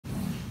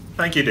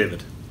Thank you,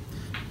 David.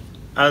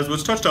 As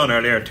was touched on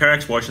earlier,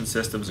 Terex washing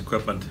systems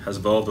equipment has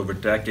evolved over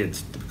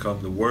decades to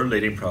become the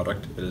world-leading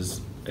product it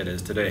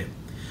is today,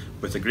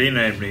 with the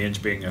Greenline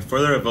range being a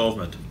further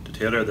evolvement to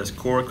tailor this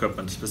core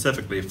equipment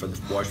specifically for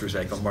the wash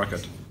recycle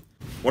market.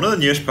 One of the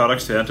newest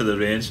products to enter the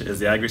range is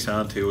the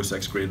AggreSand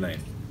 206 Greenline.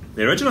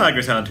 The original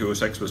AggreSand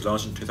 206 was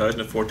launched in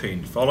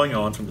 2014, following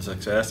on from the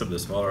success of the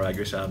smaller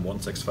AggreSand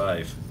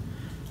 165.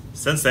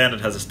 Since then,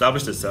 it has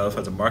established itself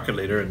as a market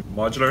leader in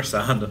modular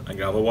sand and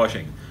gravel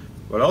washing,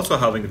 while also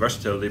having the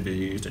versatility to be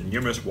used in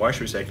numerous wash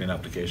recycling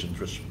applications,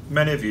 which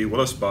many of you will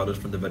have spotted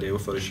from the video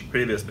footage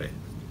previously.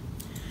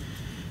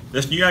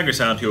 This new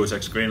AggreSand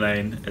 206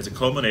 Greenline is a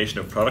culmination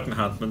of product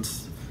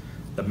enhancements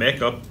that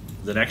make up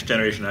the next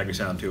generation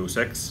AggreSand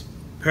 206,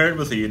 paired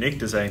with the unique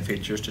design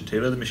features to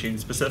tailor the machine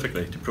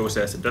specifically to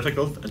process the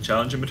difficult and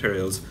challenging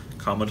materials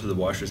common to the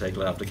wash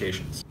recycle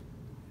applications.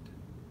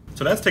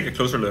 So let's take a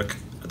closer look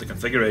at the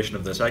configuration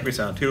of this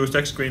AggreSand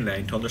 206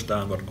 Greenline to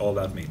understand what all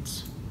that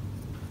means.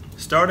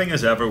 Starting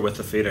as ever with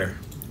the feeder.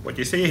 What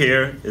you see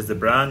here is the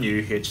brand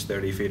new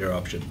H30 feeder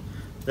option.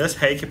 This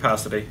high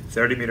capacity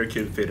 30 meter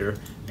cube feeder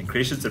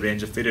increases the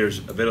range of feeders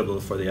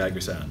available for the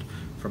AggreSand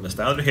from the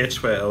standard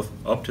H12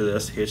 up to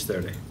this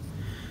H30.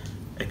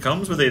 It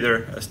comes with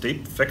either a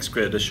steep fixed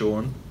grid as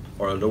shown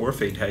or a lower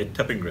feet height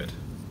tipping grid.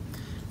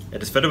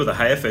 It is fitted with a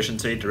high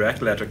efficiency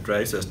direct electric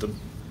drive system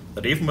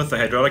that even with the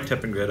hydraulic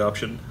tipping grid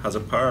option has a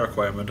power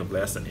requirement of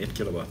less than 8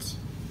 kilowatts.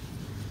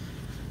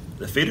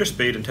 The feeder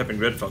speed and tipping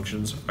grid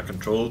functions are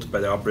controlled by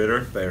the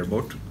operator by a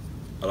remote,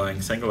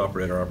 allowing single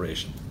operator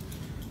operation.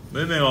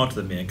 Moving on to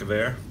the main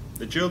conveyor,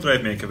 the dual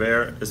drive main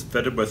conveyor is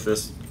fitted with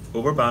this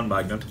overband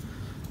magnet,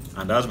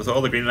 and as with all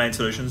the Greenline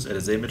solutions, it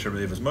is aimed to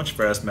remove as much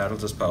ferrous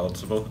metals as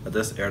possible at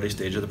this early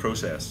stage of the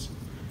process.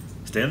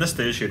 Stainless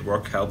steel sheet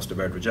work helps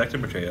divert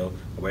rejected material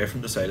away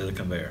from the side of the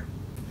conveyor.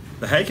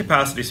 The high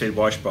capacity sealed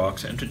wash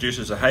box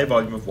introduces a high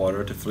volume of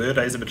water to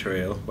fluidize the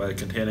material while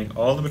containing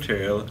all the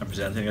material and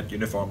presenting it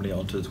uniformly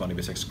onto the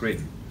 20x6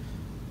 screen.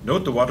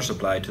 Note the water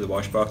supply to the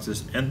wash box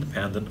is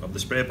independent of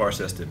the spray bar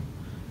system,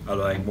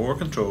 allowing more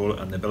control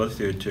and the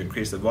ability to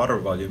increase the water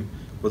volume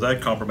without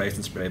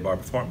compromising spray bar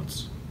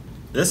performance.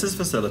 This is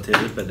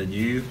facilitated by the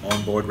new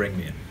onboard ring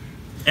main.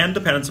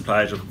 Independent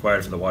supply is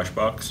required for the wash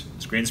box,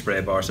 screen spray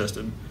bar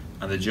system,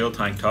 and the dual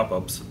tank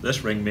top-ups.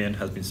 This ring main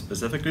has been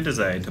specifically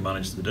designed to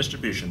manage the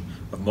distribution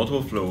of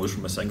multiple flows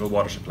from a single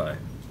water supply.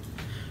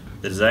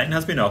 The design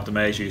has been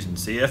optimized using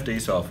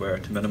CFD software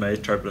to minimize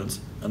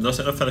turbulence and thus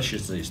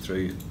inefficiencies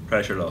through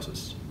pressure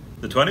losses.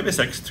 The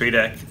 20x6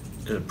 3-deck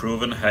is a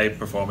proven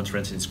high-performance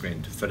rinsing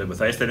screen fitted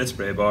with isolated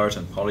spray bars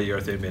and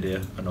polyurethane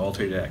media on all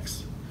 3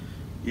 decks.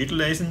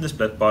 Utilizing the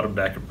split bottom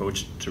deck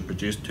approach to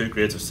produce 2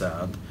 grades of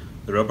sand,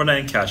 the rubber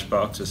line catch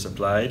box is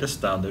supplied as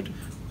standard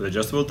with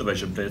adjustable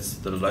division plates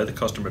that allow the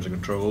customer to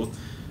control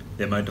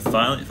the amount of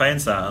fine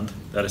sand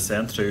that is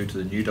sent through to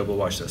the new double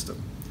wash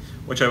system,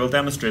 which I will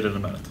demonstrate in a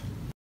minute.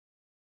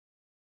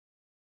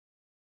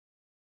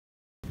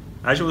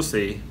 As you will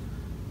see,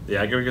 the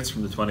aggregates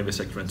from the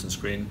 20x6 rinsing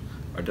screen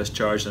are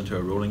discharged into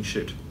a rolling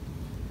chute,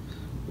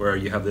 where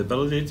you have the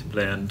ability to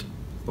blend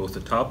both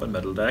the top and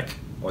middle deck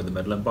or the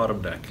middle and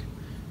bottom deck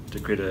to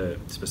create a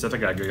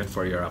specific aggregate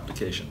for your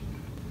application.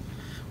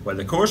 While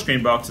the core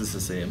screen box is the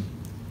same,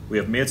 we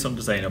have made some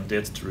design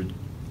updates to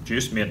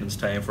reduce maintenance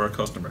time for our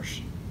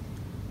customers.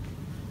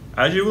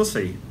 As you will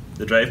see,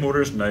 the drive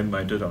motor is now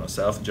mounted on a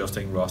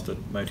self-adjusting rosted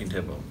mounting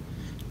table,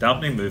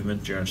 dampening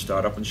movement during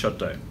startup and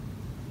shutdown.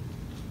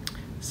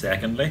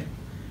 Secondly,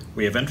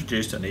 we have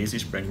introduced an easy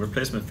spring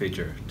replacement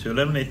feature to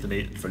eliminate the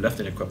need for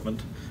lifting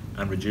equipment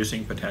and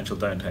reducing potential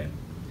downtime.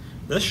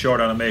 This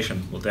short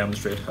animation will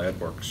demonstrate how it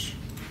works.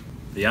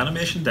 The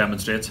animation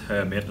demonstrates how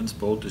a maintenance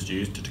bolt is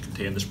used to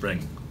contain the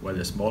spring, while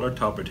the smaller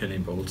top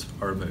retaining bolts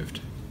are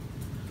removed,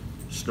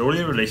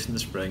 slowly releasing the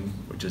spring,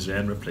 which is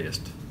then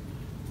replaced,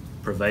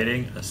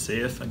 providing a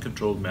safe and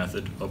controlled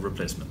method of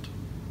replacement.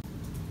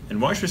 In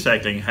wash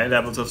recycling, high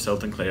levels of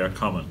silt and clay are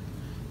common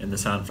in the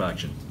sand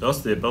fraction,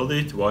 thus the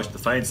ability to wash the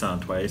fine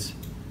sand twice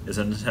is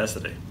a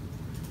necessity.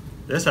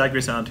 This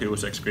AggreSand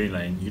 206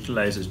 Greenline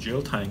utilises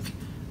dual tank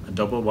and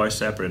double wash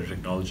separator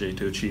technology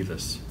to achieve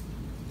this.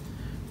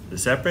 The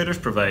separators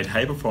provide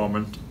high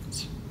performance,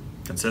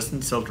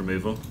 consistent silt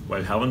removal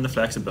while having the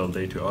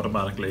flexibility to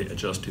automatically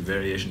adjust to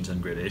variations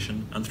in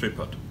gradation and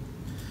throughput,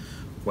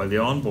 while the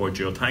onboard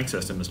dual tank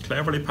system is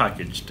cleverly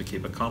packaged to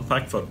keep a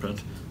compact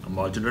footprint and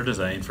modular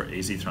design for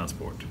easy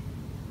transport.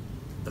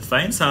 The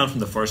fine sand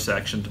from the first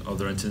section of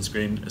the rinsing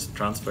screen is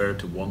transferred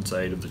to one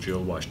side of the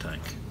dual wash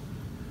tank,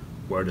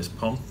 where it is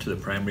pumped to the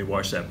primary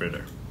wash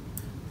separator.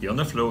 The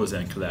underflow is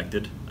then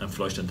collected and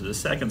flushed into the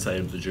second side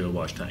of the dual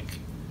wash tank,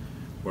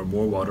 where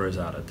more water is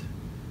added.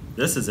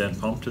 This is then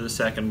pumped to the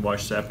second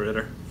wash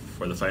separator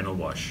for the final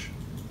wash.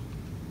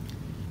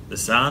 The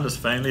sand is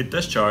finally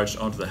discharged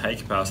onto the high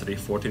capacity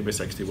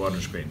 14x60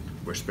 water screen,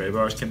 where spray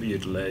bars can be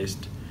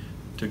utilised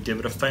to give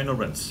it a final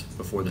rinse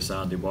before the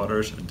sand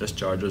dewaters and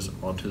discharges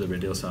onto the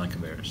radial sand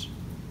conveyors.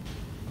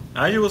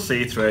 As you will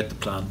see throughout the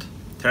plant,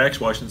 Terex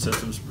washing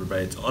systems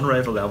provides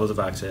unrivaled levels of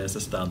access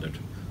as standard,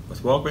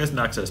 with walkways and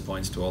access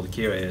points to all the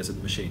key areas of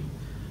the machine,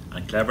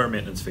 and clever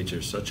maintenance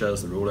features such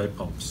as the roll-out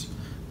pumps,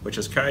 which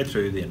is carried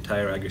through the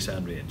entire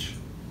AggreSand range.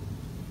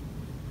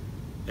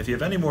 If you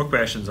have any more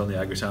questions on the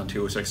AggreSand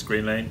 206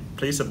 Greenline,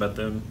 please submit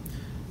them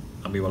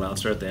and we will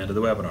answer at the end of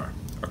the webinar,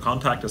 or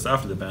contact us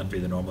after the event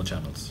via the normal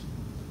channels.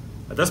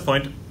 At this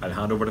point, I'll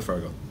hand over to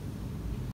Fergal.